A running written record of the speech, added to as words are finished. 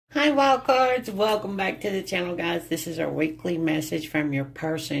Hi wild cards, welcome back to the channel, guys. This is our weekly message from your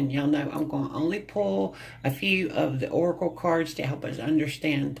person. Y'all know I'm going to only pull a few of the oracle cards to help us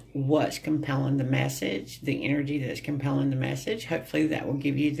understand what's compelling the message, the energy that's compelling the message. Hopefully that will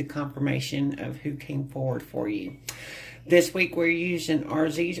give you the confirmation of who came forward for you. This week we're using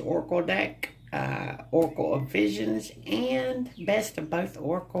rzcizz oracle deck, Oracle of Visions, and Best of Both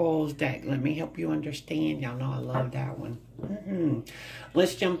Oracles deck. Let me help you understand. Y'all know I love that one.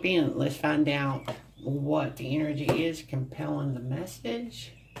 Let's jump in. Let's find out what the energy is compelling the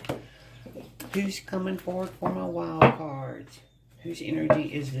message. Who's coming forward for my wild cards? Whose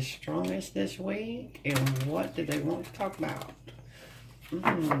energy is the strongest this week? And what do they want to talk about?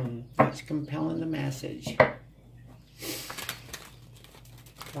 What's compelling the message?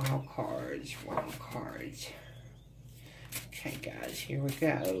 Wild cards, wild cards. Okay, guys, here we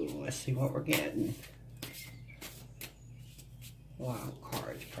go. Let's see what we're getting. Wild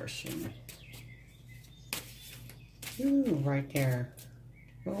cards person. Ooh, right there.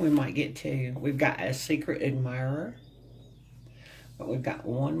 Well, we might get two. We've got a secret admirer, but we've got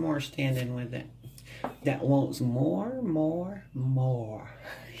one more standing with it that wants more, more, more.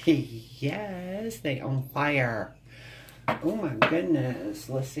 Yes, they on fire. Oh my goodness.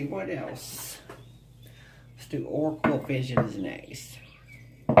 Let's see what else. Let's do Oracle Visions next.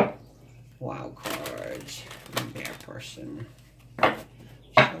 Wild cards. Maybe our person. Show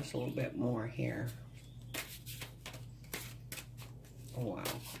us a little bit more here. Wild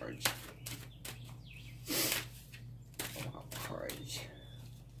cards. Wild cards.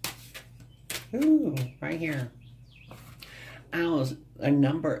 Ooh, right here. Owls, a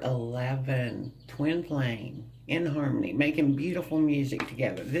number 11. Twin flame. In harmony, making beautiful music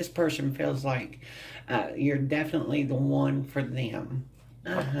together. This person feels like you're definitely the one for them.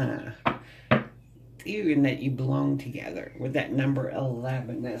 Even that you belong together with that number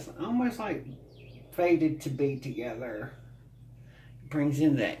 11. That's almost like fated to be together. It brings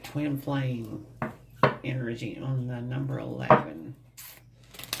in that twin flame energy on the number 11.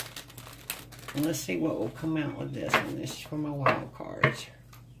 And let's see what will come out with this one. This is for my wild cards.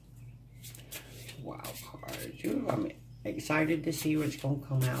 Wild cards. Ooh, I'm excited to see what's going to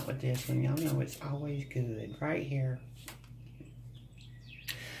come out with this one. Y'all know it's always good. Right here.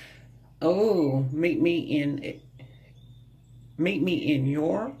 Oh, meet me in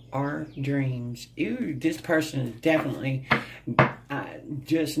your dreams. Ooh, this person is definitely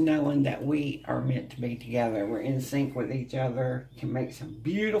just knowing that we are meant to be together. We're in sync with each other. Can make some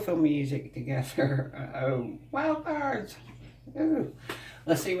beautiful music together. Uh-oh. Wild cards. Ooh.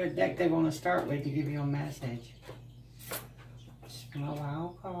 Let's see what deck they want to start with to give you a message. My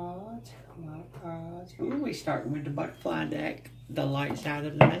wild cards. Wild cards. Ooh, we starting with the butterfly deck. The light side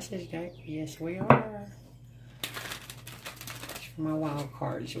of the message deck. Yes, we are. For my wild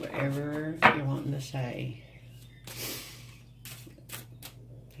cards, whatever you're wanting to say.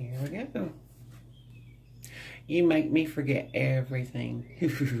 Here we go. You make me forget everything.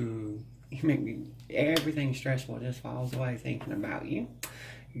 You make me, everything stressful just falls away thinking about you.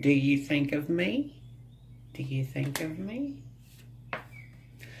 Do you think of me? Do you think of me?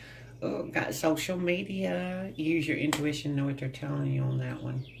 Oh, got social media. Use your intuition, know what they're telling you on that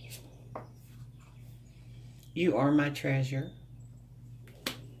one. You are my treasure.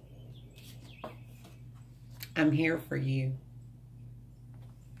 I'm here for you.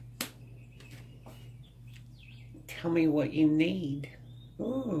 Tell me what you need.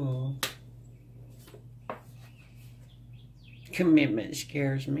 Ooh. Commitment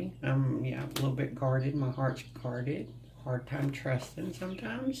scares me. I'm a little bit guarded. My heart's guarded. Hard time trusting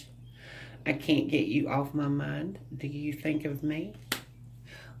sometimes. I can't get you off my mind. Do you think of me?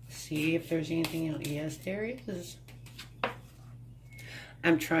 See if there's anything else. Yes, there is.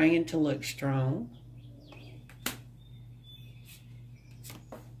 I'm trying to look strong.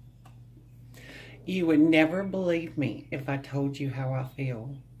 You would never believe me if I told you how I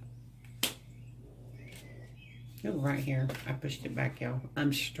feel. Oh, right here. I pushed it back, y'all.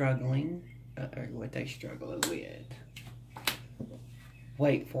 I'm struggling. What they struggling with.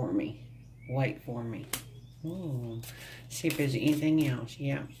 Wait for me. Wait for me. Ooh. See if there's anything else.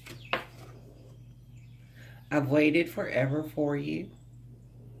 Yeah. I've waited forever for you.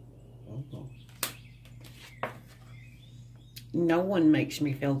 Ooh. No one makes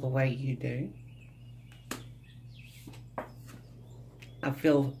me feel the way you do. I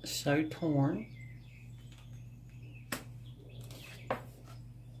feel so torn.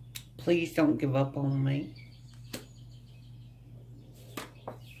 Please don't give up on me.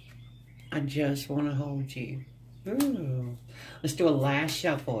 I just want to hold you. Ooh. Let's do a last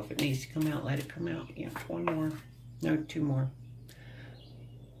shuffle. If it needs to come out, let it come out. Yeah, one more. No, two more.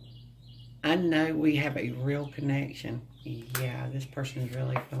 I know we have a real connection. Yeah, this person's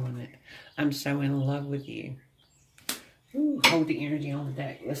really feeling it. I'm so in love with you. Ooh, hold the energy on the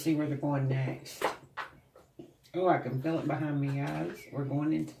deck. Let's see where they're going next. Oh, I can feel it behind me, guys. We're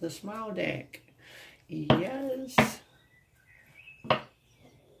going into the smile deck. Yes.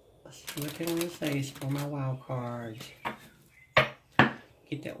 Let's see what they want to say for my wild cards.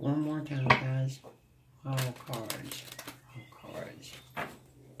 Get that one more time, guys. Wild cards. Wild cards.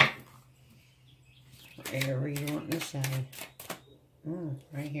 Whatever you want to say.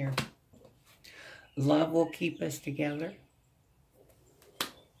 Right here. Love will keep us together.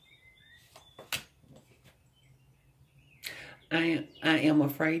 I am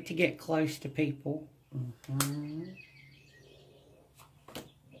afraid to get close to people.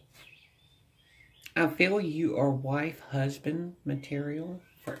 I feel you are wife, husband material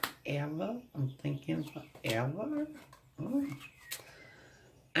forever. I'm thinking forever.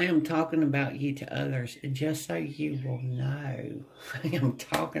 I am talking about you to others, just so you will know. I am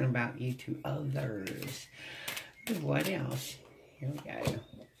talking about you to others. What else? Here we go.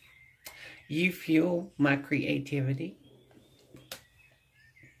 You fuel my creativity.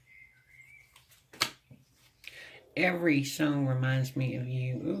 Every song reminds me of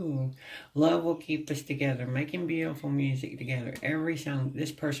you. Ooh, love will keep us together. Making beautiful music together. Every song.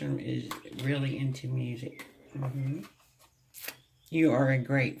 This person is really into music. You are a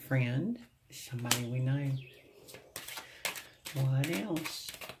great friend. Somebody we know. What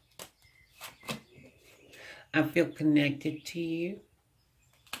else? I feel connected to you.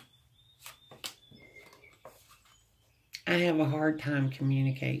 I have a hard time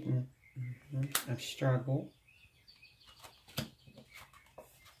communicating. I struggle.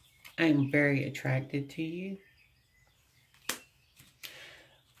 I am very attracted to you.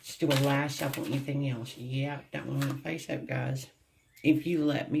 Let's do a last shuffle. Anything else? Yeah, that one went face up, guys. If you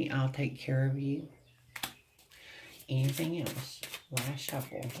let me, I'll take care of you. Anything else? Last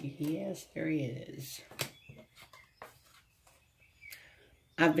shuffle. Yes, there is.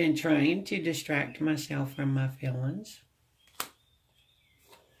 I've been trying to distract myself from my feelings.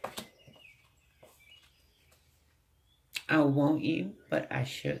 I want you, but I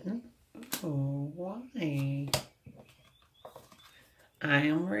shouldn't. Oh, why? I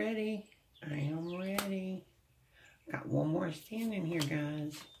am ready. I am ready. Got one more standing here,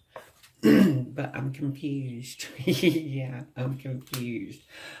 guys. But I'm confused. Yeah, I'm confused.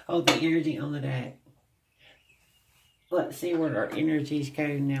 Oh, the energy on the deck. Let's see where our energies go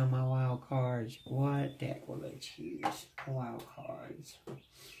now, my wild cards. What deck will they choose? Wild cards.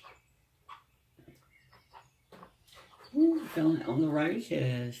 Ooh, feeling it on the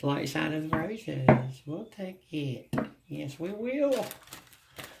roses. Light side of the roses. We'll take it. Yes, we will.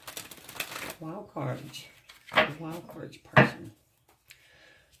 Wild cards. The wild cards person.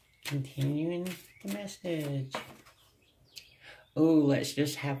 Continuing the message. Oh, let's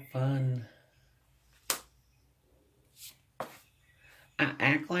just have fun. I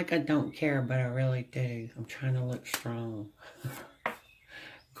act like I don't care, but I really do. I'm trying to look strong.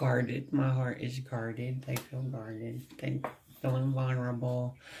 Guarded. My heart is guarded. They feel guarded. They feel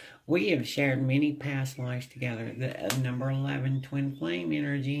invulnerable. We have shared many past lives together. The number 11, twin flame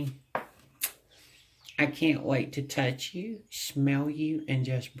energy. I can't wait to touch you, smell you, and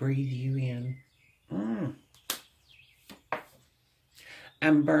just breathe you in.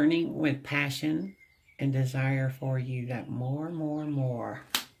 I'm burning with passion and desire for you. That more.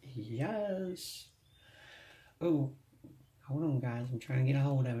 Yes. Oh. Hold on, guys. I'm trying to get a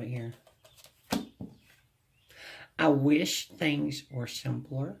hold of it here. I wish things were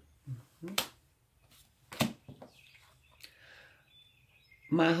simpler.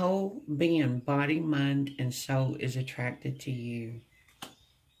 My whole being, body, mind, and soul is attracted to you.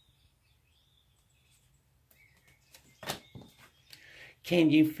 Can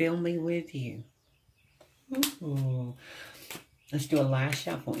you feel me with you? Ooh. Let's do a last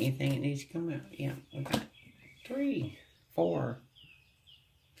shuffle. Anything that needs to come out? Yeah, we got 3, 4.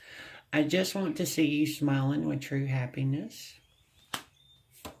 I just want to see you smiling with true happiness.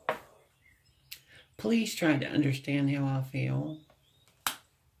 Please try to understand how I feel.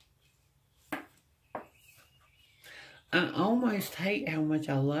 I almost hate how much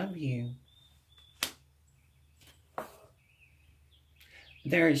I love you.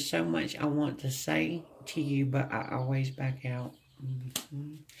 There is so much I want to say to you, but I always back out.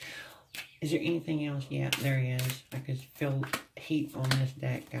 Is there anything else? Yeah, there is. I could feel heat on this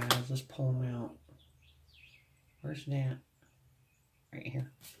deck, guys. Let's pull them out. Where's that? Right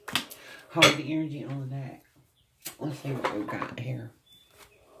here. Hold the energy on the deck. Let's see what we've got here.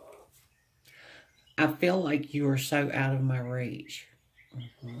 I feel like you are so out of my reach.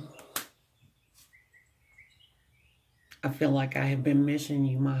 I feel like I have been missing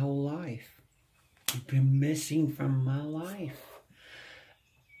you my whole life. You've been missing from my life.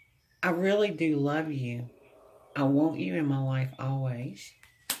 I really do love you. I want you in my life always.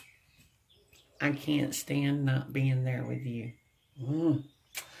 I can't stand not being there with you.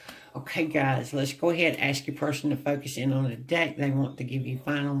 Okay, guys, let's go ahead and ask your person to focus in on the deck. They want to give you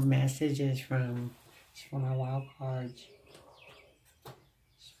final messages from our wild cards.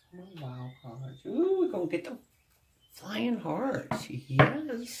 Wild cards. Ooh, we're going to get the Flying Hearts.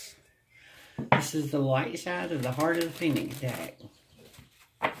 Yes. This is the light side of the Heart of the Phoenix deck.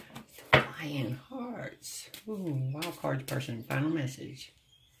 Flying Hearts. Ooh, wild cards person. Final message.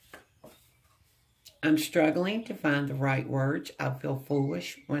 I'm struggling to find the right words. I feel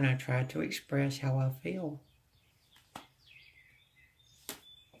foolish when I try to express how I feel.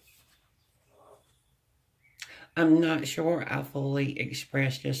 I'm not sure I fully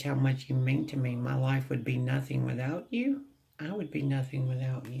express just how much you mean to me. My life would be nothing without you. I would be nothing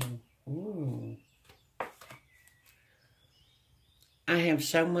without you. Ooh. I have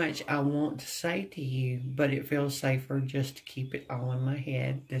so much I want to say to you, but it feels safer just to keep it all in my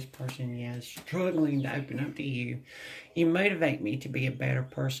head. This person, is struggling to open up to you. You motivate me to be a better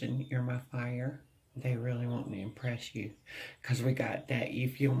person. You're my fire. They really want me to impress you. Because we got that. You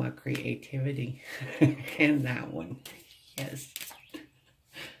fuel my creativity. And that one. Yes.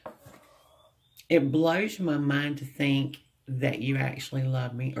 It blows my mind to think that you actually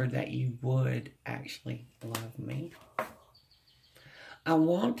love me, or that you would actually love me. I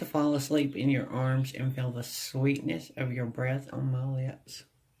want to fall asleep in your arms and feel the sweetness of your breath on my lips.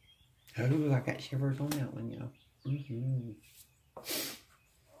 Oh, I got shivers on that one, y'all.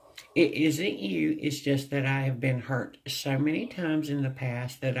 It isn't you, it's just that I have been hurt so many times in the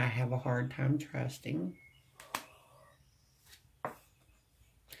past that I have a hard time trusting.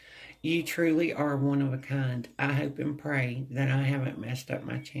 You truly are one of a kind. I hope and pray that I haven't messed up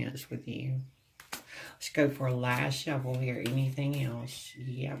my chance with you. Let's go for a last shuffle here. Anything else?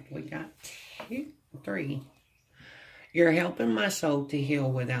 Yep, we got 2, 3. You're helping my soul to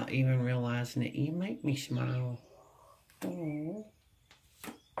heal without even realizing it. You make me smile. Aww.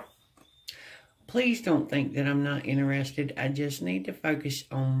 Please don't think that I'm not interested. I just need to focus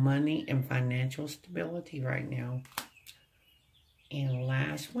on money and financial stability right now. And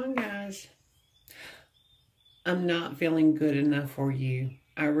last one, guys. I'm not feeling good enough for you.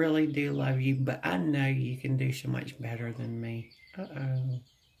 I really do love you, but I know you can do so much better than me.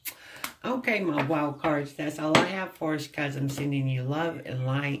 Okay, my wild cards, that's all I have for us, guys. I'm sending you love and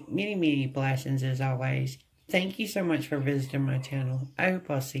light. Many, many blessings as always. Thank you so much for visiting my channel. I hope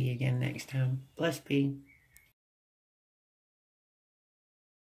I'll see you again next time. Bless be.